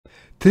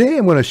Today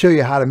I'm going to show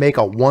you how to make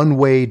a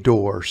one-way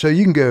door. So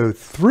you can go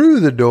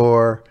through the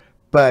door,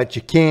 but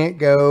you can't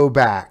go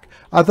back.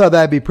 I thought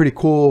that'd be pretty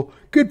cool.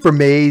 Good for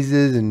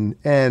mazes and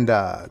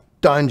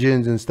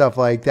dungeons and stuff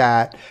like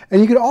that.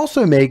 And you could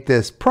also make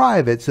this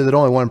private so that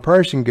only one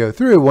person can go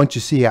through once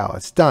you see how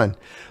it's done.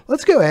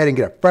 Let's go ahead and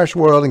get a fresh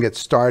world and get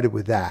started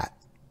with that.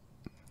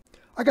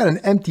 I got an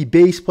empty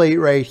base plate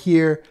right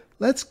here.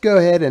 Let's go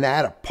ahead and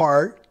add a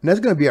part, and that's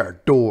going to be our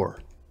door.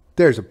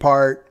 There's a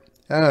part.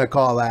 I'm going to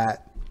call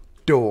that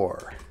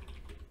door.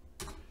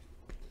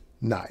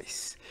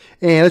 Nice.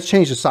 And let's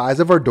change the size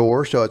of our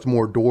door so it's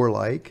more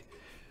door-like.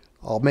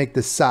 I'll make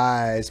the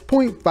size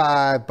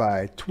 0.5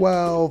 by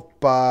 12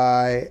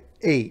 by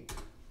 8.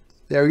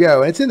 There we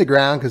go. And it's in the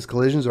ground because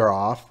collisions are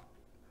off.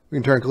 We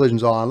can turn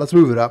collisions on. Let's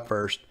move it up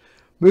first.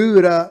 Move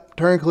it up,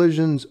 turn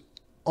collisions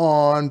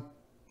on,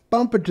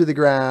 bump it to the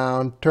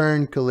ground,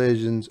 turn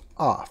collisions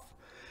off.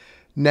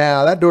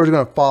 Now that door is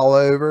going to fall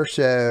over,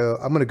 so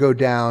I'm going to go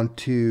down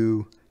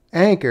to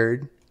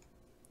anchored,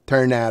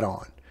 turn that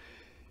on.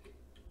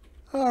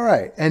 All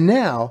right, and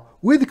now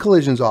with the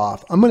collisions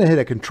off, I'm going to hit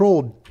a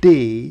Control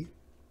D.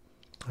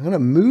 I'm going to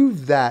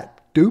move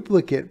that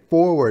duplicate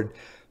forward.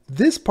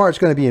 This part's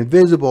going to be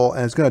invisible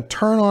and it's going to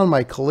turn on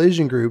my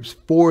collision groups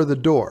for the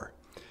door.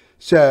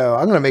 So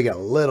I'm going to make it a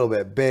little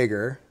bit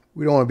bigger.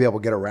 We don't want to be able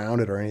to get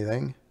around it or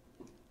anything.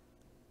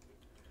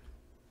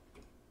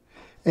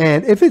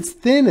 And if it's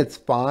thin, it's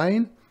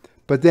fine,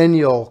 but then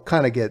you'll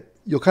kind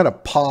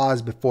of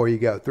pause before you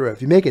go through.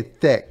 If you make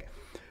it thick,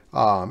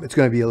 it's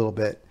going to be a little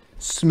bit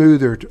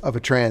smoother of a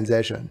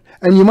transition.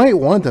 And you might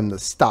want them to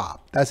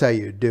stop. That's how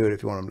you do it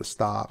if you want them to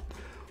stop.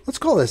 Let's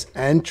call this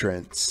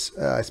entrance.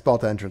 I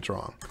spelled entrance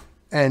wrong.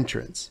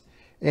 Entrance.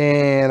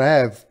 And I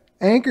have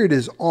anchored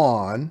is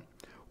on.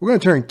 We're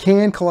going to turn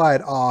can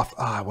collide off.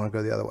 I want to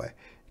go the other way.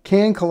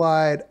 Can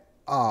collide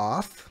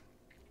off.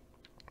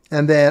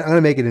 And then I'm going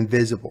to make it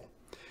invisible.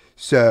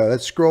 So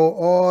let's scroll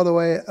all the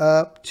way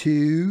up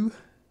to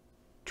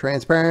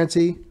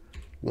transparency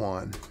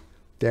 1.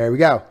 There we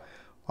go.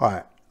 All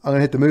right. I'm going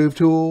to hit the move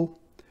tool.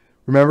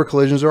 Remember,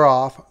 collisions are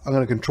off. I'm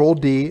going to Control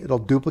D. It'll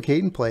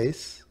duplicate in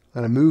place.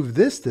 I'm going to move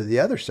this to the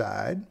other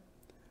side.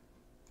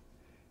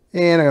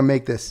 And I'm going to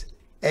make this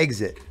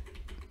exit.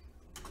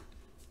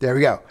 There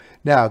we go.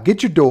 Now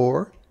get your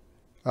door.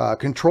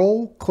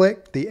 Control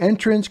click the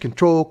entrance.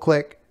 Control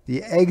click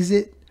the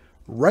exit.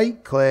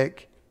 Right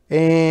click.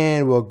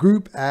 And we'll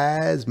group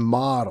as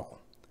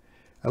model.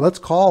 And let's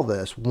call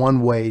this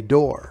one-way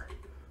door.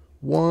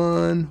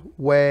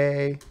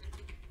 One-way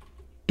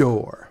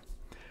door.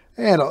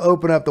 And I'll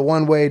open up the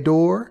one-way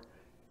door,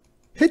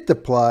 hit the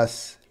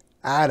plus,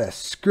 add a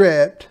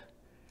script,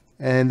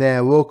 and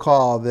then we'll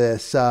call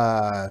this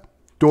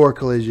door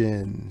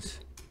collisions.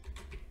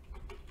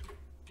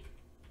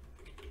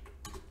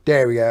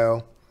 There we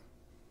go.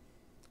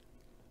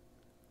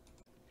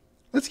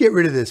 Let's get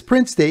rid of this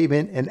print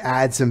statement and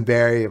add some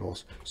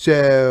variables.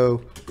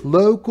 So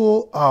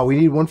local, we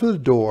need one for the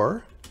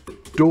door.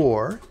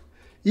 Door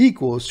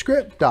equals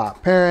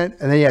script.parent,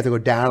 and then you have to go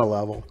down a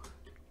level.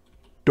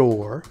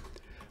 Door.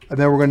 And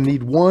then we're going to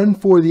need one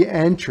for the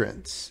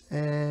entrance.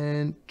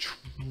 Entrance.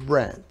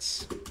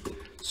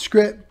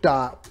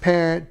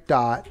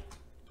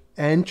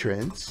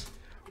 Script.parent.entrance.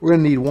 We're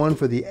going to need one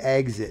for the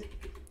exit.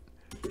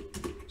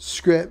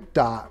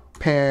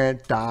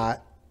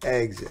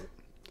 Script.parent.exit.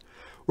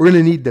 We're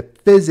going to need the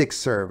physics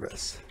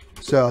service.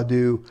 So I'll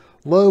do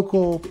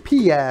local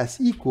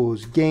ps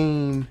equals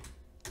game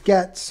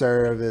get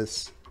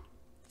service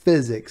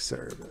physics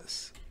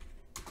service.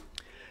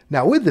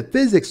 Now with the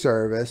physics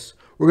service,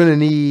 we're going to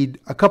need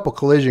a couple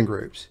collision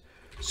groups.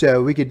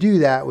 So we could do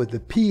that with the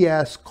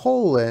ps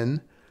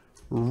colon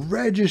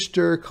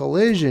register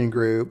collision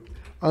group.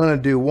 I'm going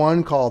to do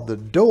one called the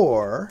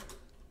door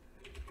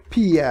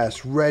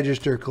ps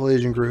register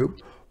collision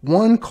group,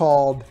 one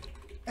called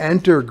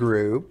enter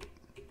group,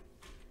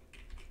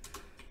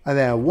 and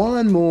then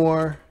one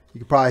more. You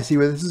can probably see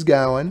where this is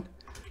going.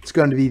 It's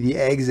going to be the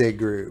exit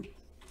group.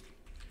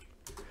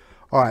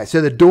 All right,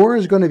 so the door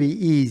is going to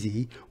be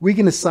easy. We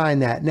can assign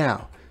that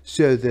now.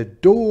 So the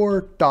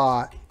door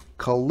dot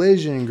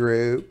collision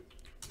group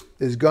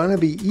is going to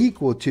be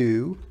equal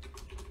to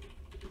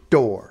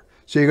door.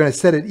 So you're going to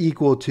set it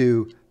equal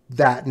to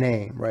that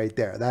name right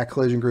there. That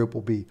collision group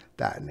will be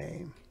that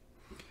name.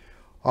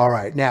 All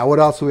right, now what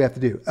else do we have to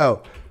do?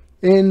 Oh,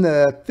 in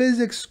the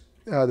physics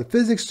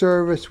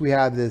service, we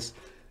have this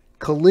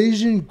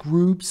collision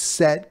group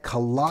set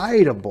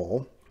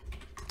collidable,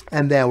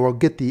 and then we'll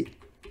get the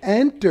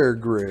enter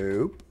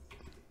group.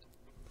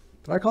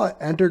 Did I call it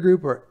enter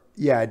group or?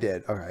 Yeah, I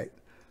did. All right.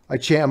 I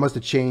must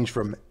have changed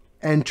from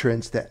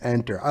entrance to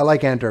enter. I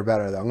like enter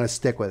better though. I'm going to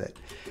stick with it.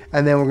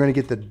 And then we're going to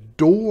get the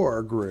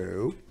door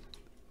group.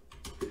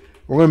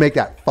 We're going to make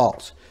that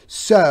false.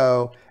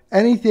 So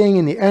anything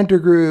in the enter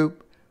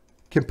group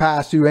can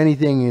pass through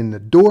anything in the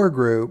door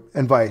group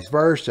and vice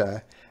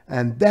versa.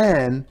 And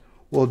then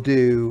we'll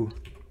do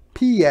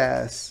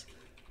PS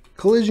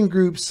collision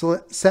group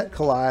set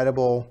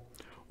collidable.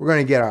 We're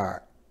going to get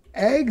our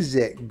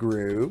exit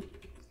group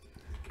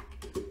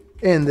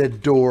in the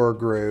door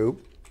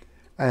group,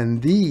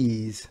 and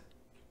these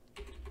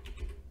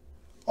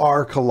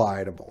are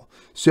collidable.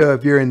 So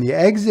if you're in the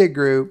exit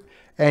group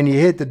and you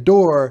hit the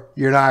door,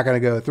 you're not going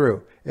to go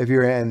through. If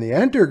you're in the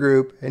enter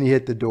group and you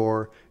hit the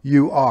door,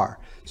 you are.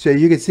 So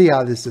you can see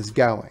how this is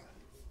going.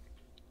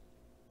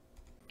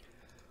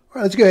 All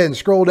right, let's go ahead and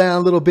scroll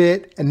down a little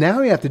bit. And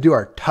now we have to do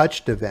our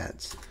touched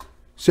events.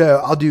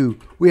 So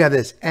we have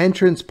this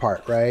entrance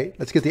part, right?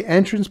 Let's get the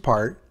entrance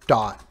part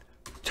dot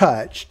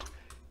touched.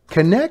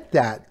 Connect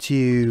that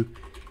to,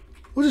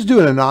 we'll just do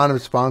an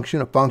anonymous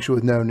function, a function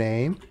with no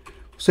name.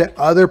 Say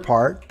other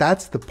part,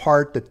 that's the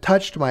part that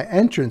touched my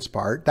entrance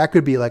part. That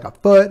could be like a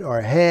foot or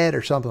a head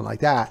or something like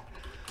that.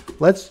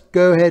 Let's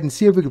go ahead and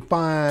see if we can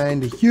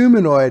find a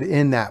humanoid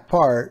in that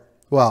part,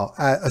 well,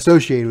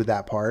 associated with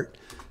that part.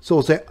 So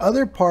we'll say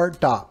other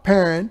part dot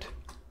parent,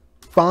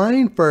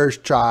 find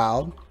first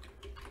child,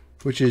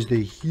 which is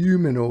the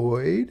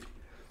humanoid.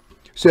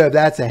 So if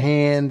that's a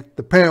hand,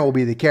 the parent will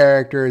be the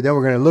character. Then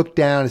we're going to look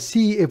down to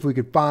see if we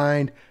could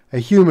find a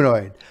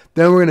humanoid.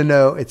 Then we're going to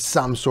know it's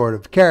some sort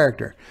of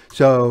character.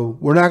 So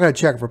we're not going to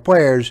check for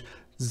players.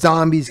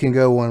 Zombies can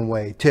go one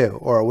way too,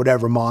 or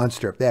whatever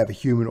monster if they have a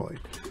humanoid.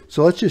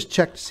 So let's just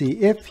check to see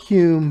if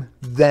hum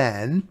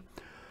then.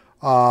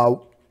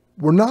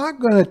 We're not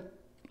going to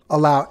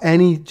allow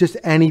just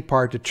any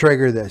part to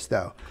trigger this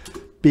though,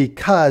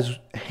 because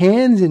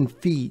hands and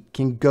feet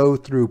can go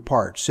through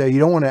parts. So you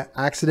don't want to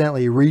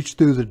accidentally reach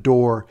through the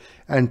door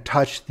and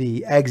touch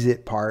the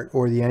exit part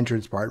or the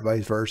entrance part,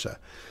 vice versa.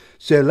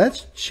 So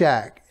let's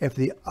check if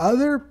the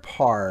other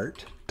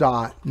part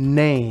dot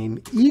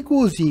name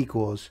equals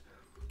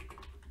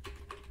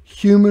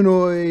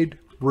humanoid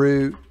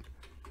root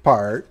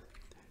part.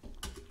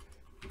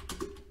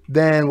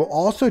 Then we'll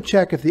also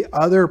check if the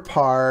other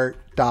part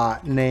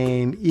dot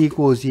name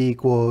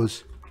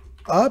equals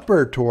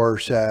upper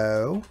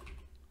torso.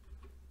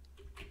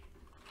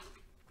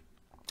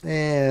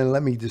 And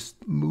let me just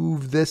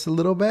move this a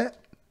little bit.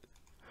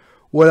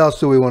 What else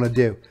do we want to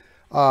do?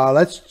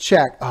 Let's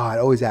check. Oh, it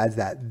always adds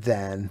that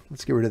then.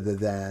 Let's get rid of the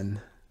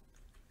then.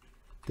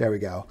 There we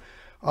go.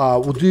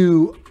 We'll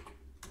do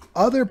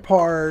other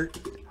part.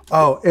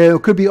 Oh,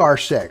 it could be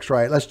R6,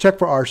 right? Let's check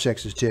for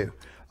R6s too.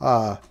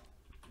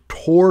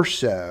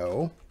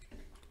 Torso.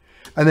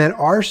 And then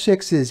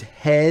R6's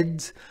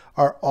heads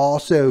are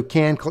also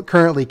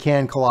currently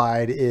can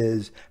collide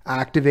is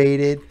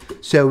activated.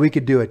 So we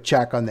could do a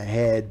check on the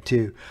head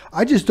too.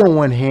 I just don't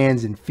want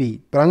hands and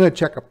feet, but I'm going to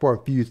check for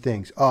a few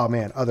things. Oh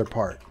man, other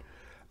part.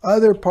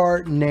 Other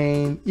part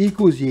name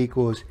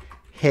equals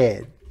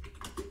head.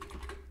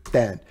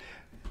 Then.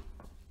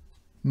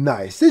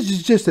 Nice. This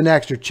is just an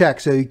extra check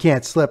so you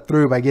can't slip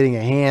through by getting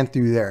a hand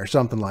through there or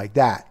something like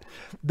that.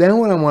 Then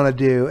what I want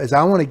to do is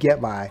I want to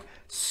get my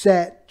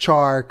set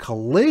char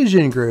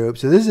collision group.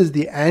 So this is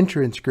the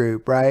entrance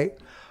group, right?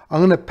 I'm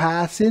going to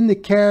pass in the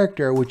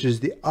character, which is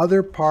the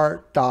other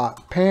part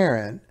dot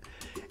parent.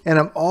 And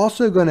I'm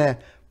also going to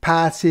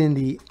pass in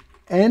the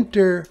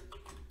enter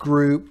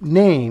group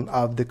name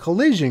of the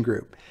collision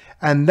group.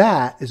 And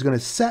that is going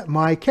to set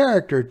my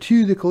character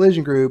to the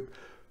collision group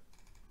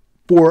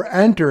for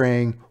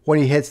entering when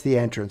he hits the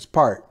entrance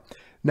part.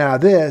 Now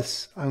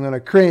this, I'm going to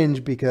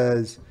cringe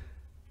because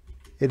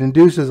it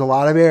induces a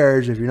lot of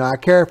errors if you're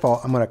not careful.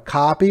 I'm going to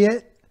copy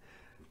it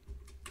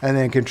and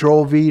then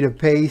Control V to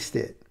paste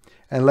it.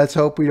 And let's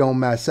hope we don't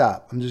mess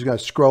up. I'm just going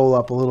to scroll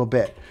up a little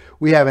bit.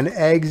 We have an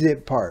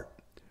exit part.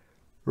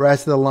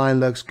 Rest of the line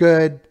looks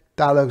good.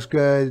 That looks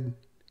good.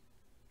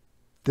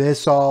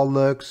 This all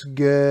looks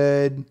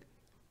good.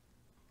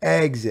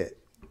 Exit.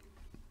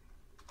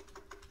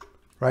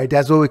 Right?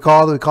 That's what we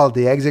call it. We call it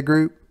the exit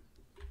group.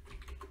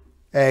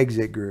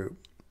 Exit group.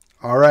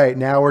 All right,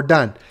 now we're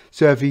done.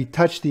 So if you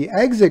touch the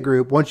exit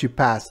group, once you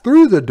pass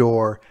through the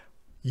door,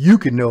 you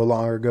can no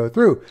longer go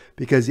through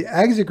because the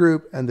exit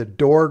group and the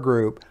door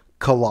group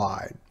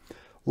collide.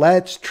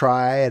 Let's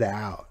try it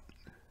out.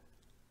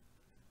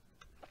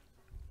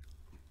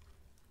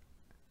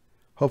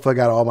 Hopefully I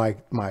got all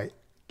my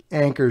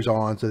anchors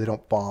on so they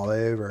don't fall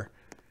over.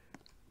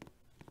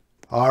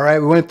 All right,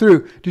 we went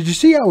through. Did you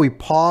see how we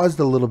paused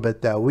a little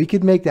bit though? We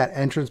could make that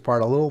entrance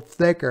part a little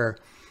thicker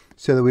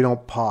so that we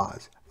don't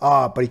pause.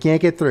 Oh, but he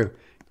can't get through.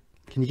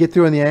 Can you get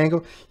through on the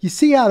angle? You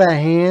see how that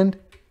hand,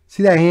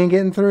 see that hand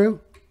getting through?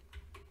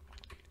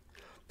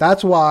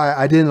 That's why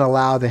I didn't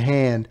allow the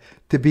hand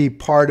to be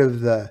part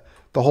of the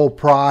whole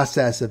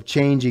process of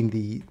changing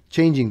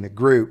the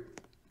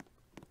group.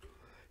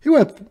 He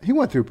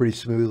went through pretty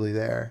smoothly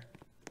there.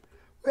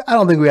 I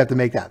don't think we have to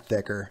make that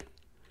thicker.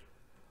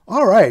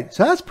 All right,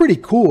 so that's pretty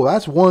cool.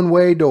 That's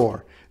one-way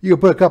door. You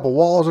can put a couple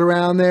walls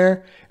around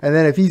there, and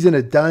then if he's in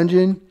a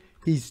dungeon,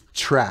 he's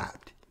trapped.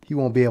 He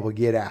won't be able to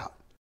get out.